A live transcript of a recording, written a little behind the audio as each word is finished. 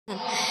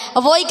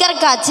Voi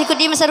gargaji ku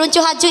di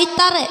SARUNCU haju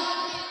itare.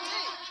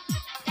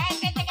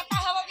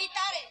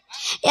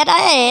 Ya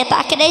dah,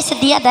 tak kena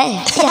sedia dah.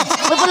 Ya,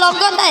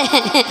 berlonggon dah.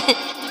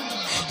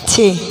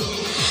 Ci.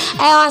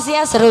 Masih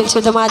ya SARUNCU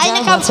DAMAJA.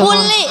 Aina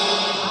kampuli.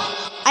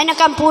 Aina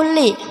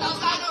kampuli.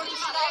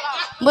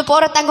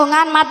 Bupor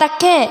tanggungan mata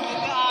ke.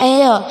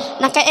 Ayo,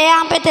 nak ke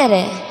yang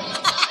petere.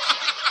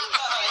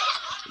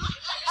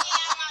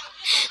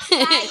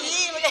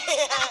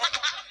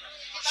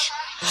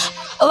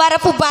 Wara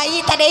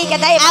pubai tadi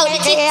kata ya. Au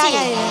cici.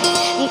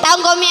 Entah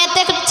kau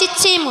miete ke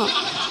cicimu.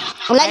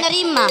 Ulai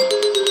nerima.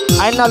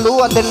 Aina lu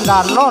aden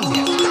danon.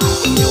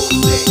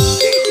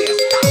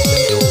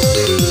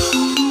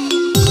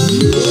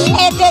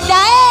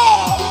 Dae.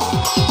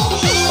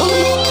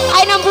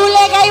 Aina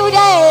bule kayu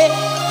dae.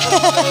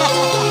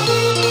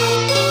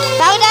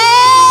 Tahu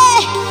deh.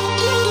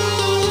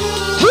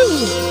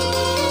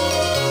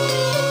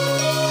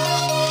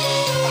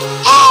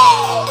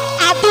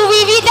 Atu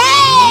bibi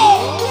deh.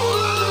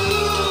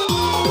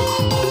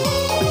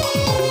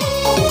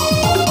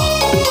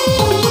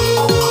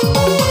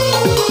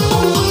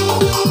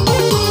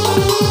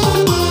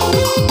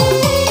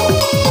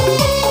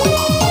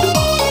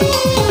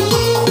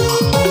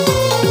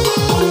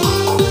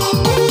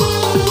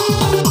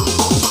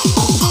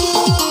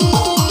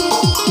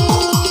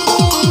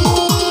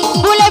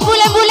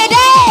 Bule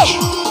deh.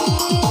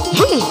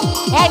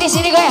 Di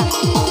sini gue ya.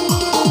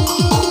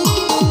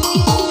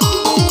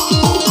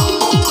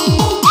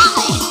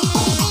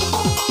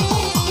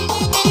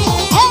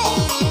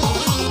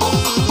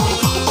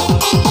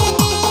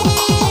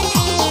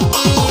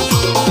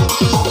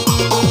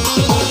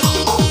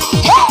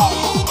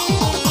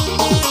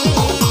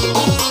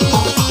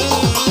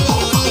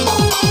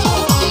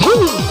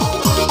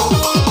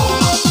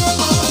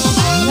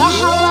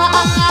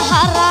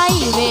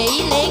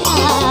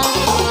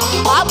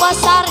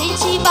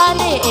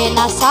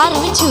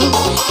 SARUNCU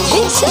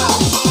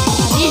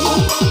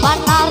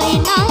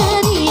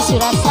manari-nari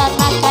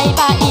surasana kai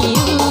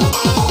bayu.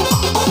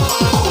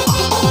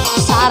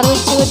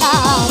 SARUNCU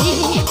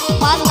nari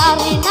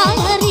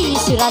manari-nari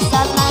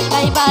surasana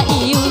kai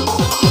bayu.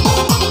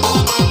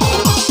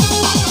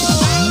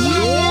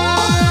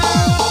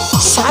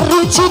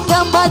 SARUNCU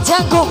DAMAJA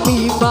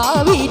gomi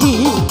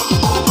mawidi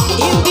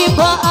imbi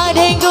ba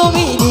ade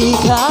gomi di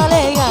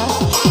kalenga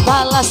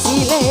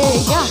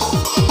balasilenga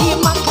di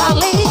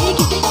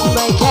makalegi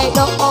baik kayak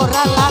dong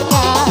orang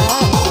langa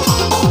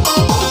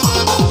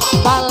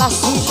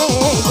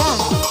balasilenga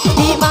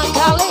di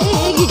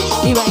makalegi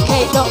di baik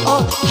kayak dong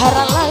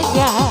orang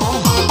langa.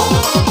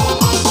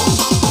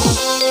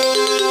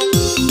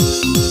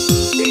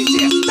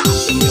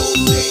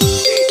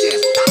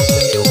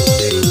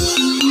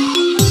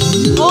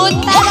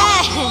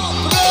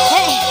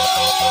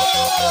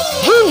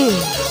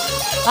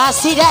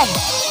 Masih deh,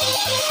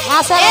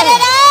 ngasar deh.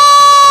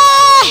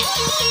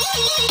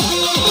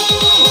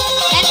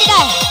 Nanti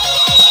dah.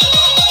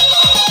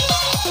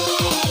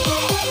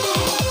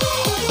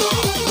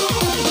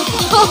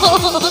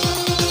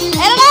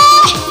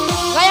 Dah.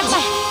 Goyang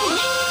sah.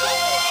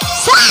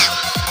 Sah.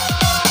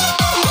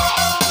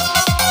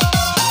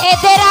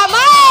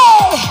 Ramai.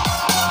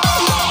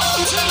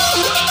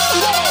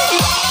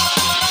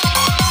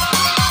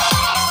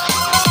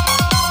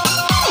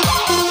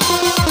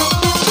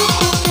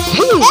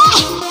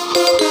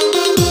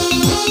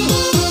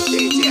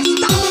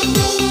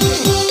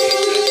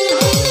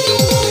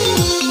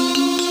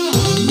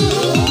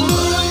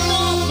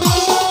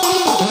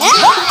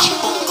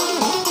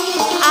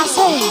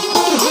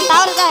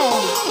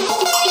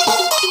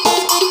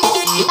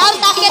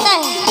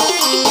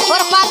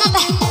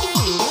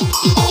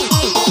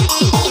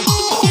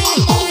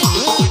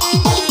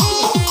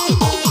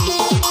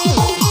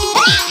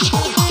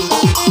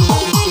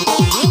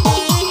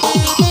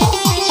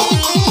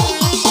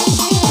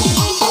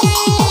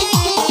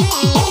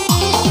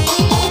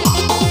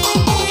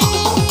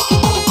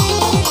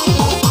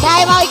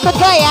 Ikut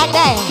gaya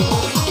deh,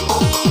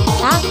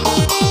 nah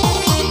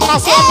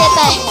kasih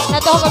bete,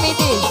 nato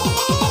komiti.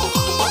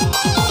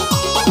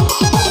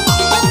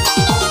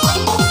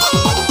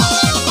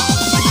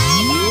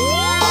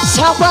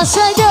 Siapa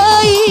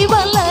sadai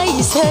balai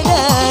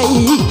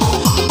sadai,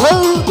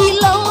 bau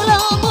ilau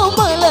lau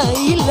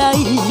malai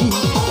lai,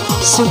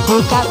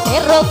 sumpukan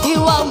terok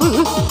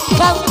tiwamu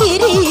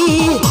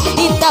kampiri,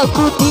 intau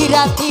ku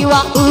tira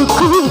tiwa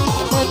uku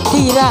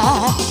tira.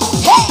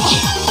 Hey.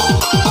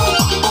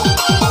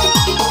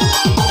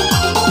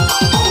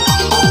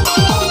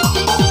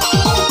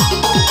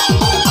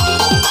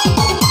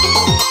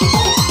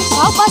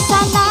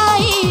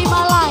 Sanai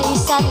malai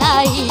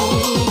sanai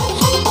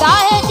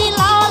kae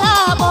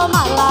dilala bo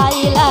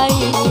malai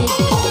lai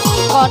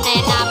kone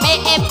name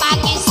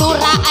epangi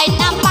sura ai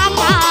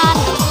nampangan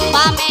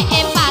mame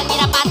epangi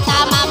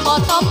rapata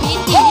mamboto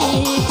piti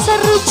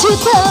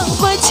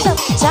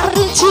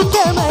SARUNCU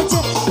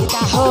DAMAJA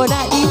kita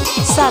hona di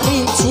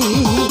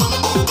sarinci.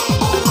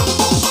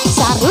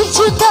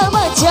 SARUNCU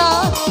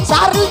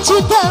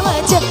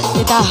DAMAJA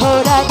kita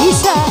hona di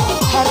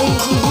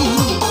sarinci.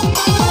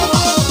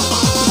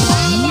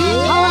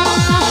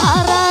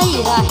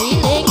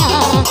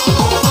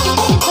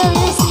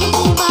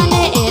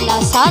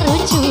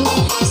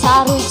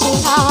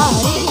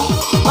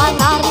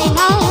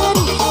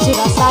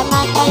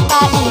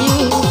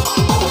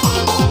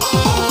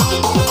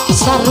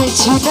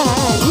 Saruncu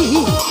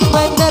nari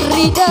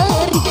menari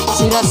dari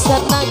serasa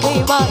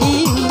nagai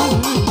bayu.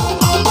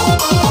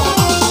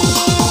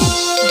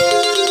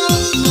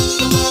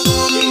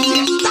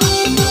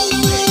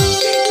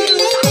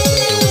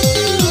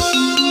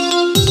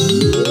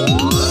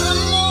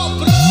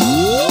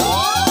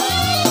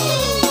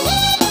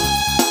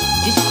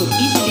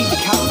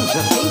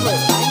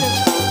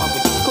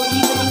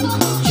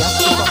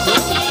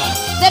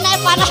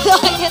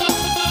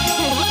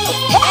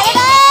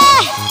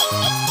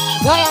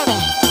 Goyang deh.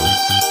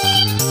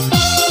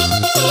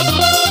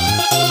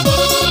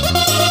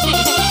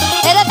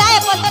 Ada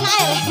tanya ponton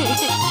air.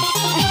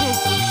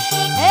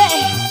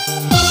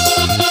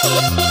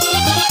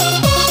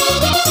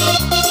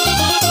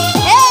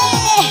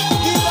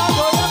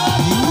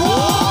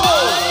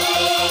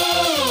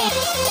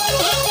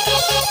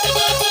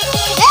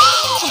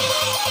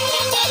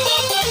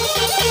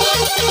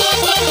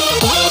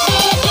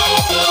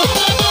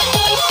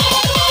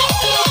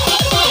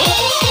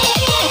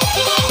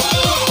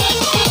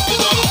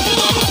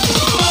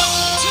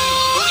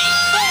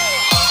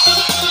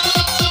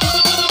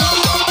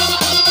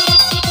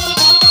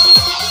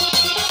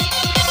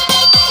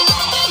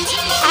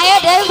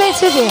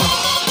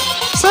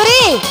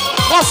 Suri,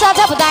 rasa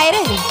aja betair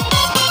ini.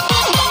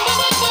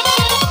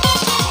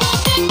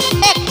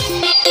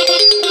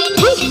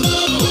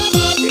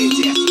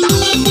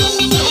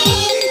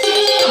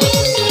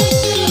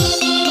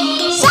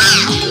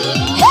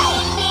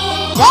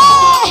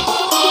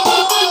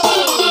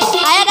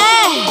 Ayo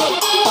deh,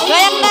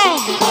 goyang deh,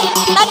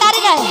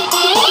 tarik deh.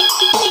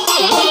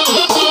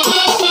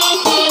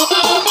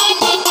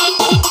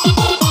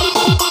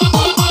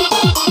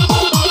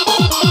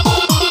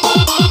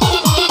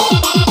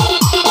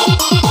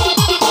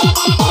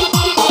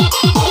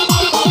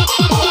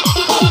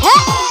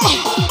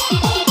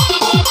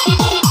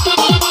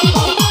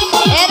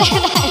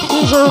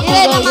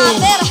 Ini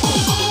amatir.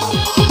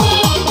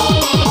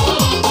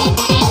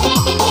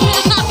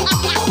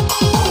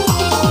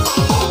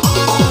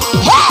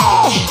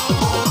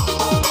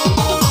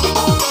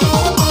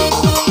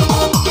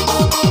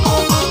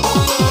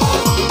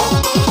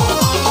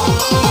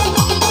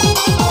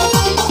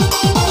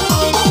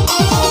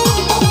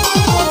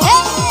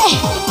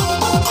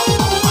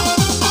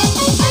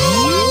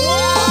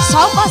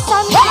 Sopo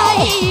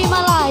santai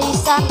malai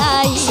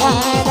sanai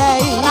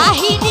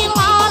rahi di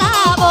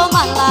lana bo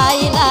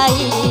malai lai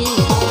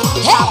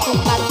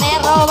bukan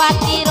tero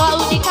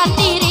watiro udi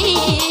katiri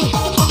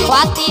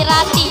watira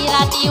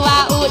tira tiwa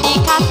udi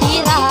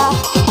katira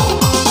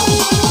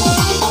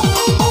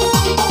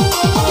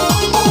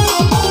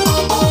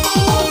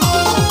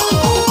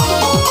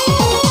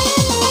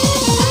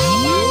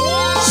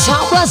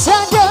Sopo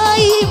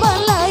santai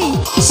malai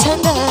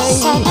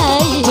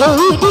sanai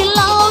di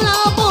lana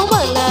bo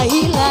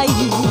malai lai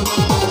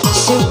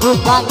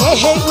sebutan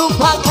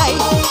pakai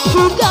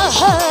buka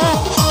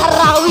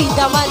rawi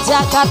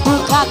damaja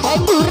katuka kai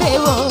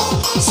murewo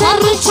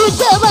saruncu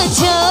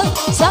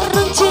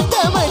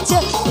damaja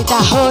kita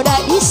hoda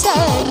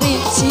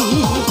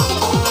isarinci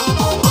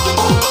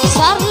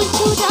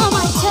saruncu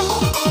damaja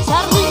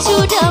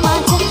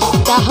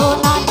kita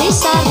hoda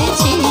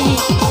isarinci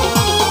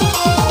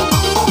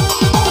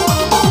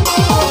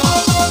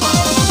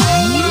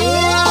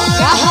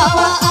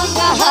kahawa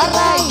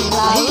anggaharai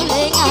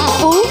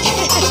laulengaku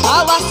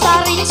awas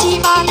sarinci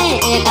mane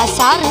ena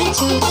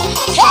saruncu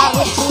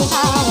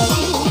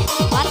nari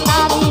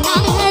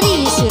manari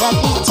surat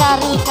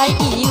dicaru kai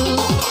iu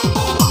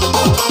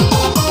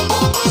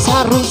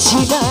saruncu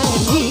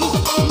nari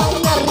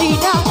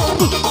manari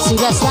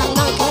surat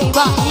sana kai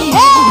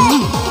bayu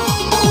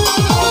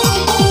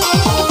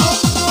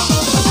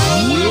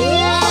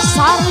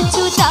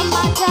saruncu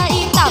damaja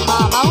hitam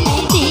mau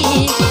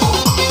midi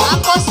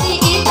amposi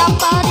hitam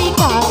pari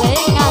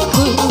kaleng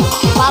aku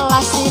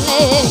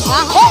palasile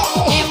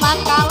emak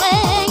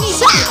kaleng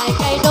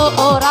kai do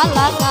ora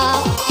laka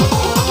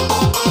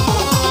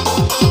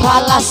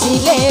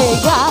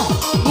palasilega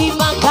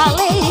emak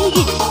kaleng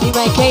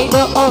kai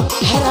do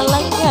ora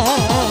laka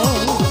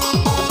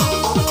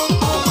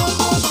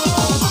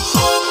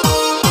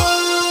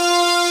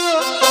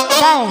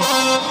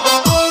Dah.